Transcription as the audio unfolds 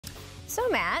So,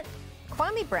 Matt,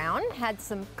 Kwame Brown had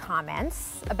some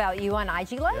comments about you on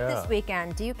IG Live this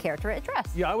weekend. Do you care to address?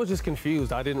 Yeah, I was just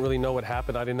confused. I didn't really know what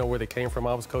happened. I didn't know where they came from.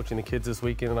 I was coaching the kids this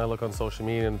weekend, and I look on social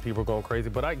media, and people are going crazy.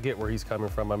 But I get where he's coming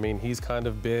from. I mean, he's kind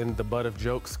of been the butt of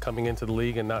jokes coming into the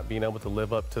league and not being able to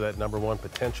live up to that #1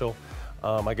 potential.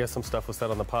 I guess some stuff was said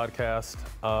on the podcast.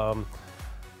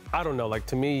 I don't know. Like,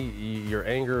 to me, your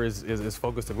anger is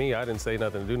focused to me. I didn't say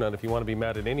nothing to do nothing. If you want to be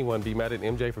mad at anyone, be mad at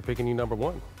MJ for picking you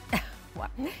 #1. Well,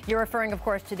 you're referring, of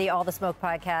course, to the All the Smoke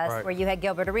podcast where you had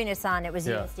Gilbert Arenas on. It was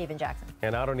you and Steven Jackson.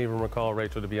 And I don't even recall,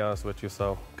 Rachel, to be honest with you.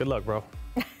 So good luck, bro.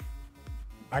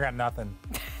 I got nothing.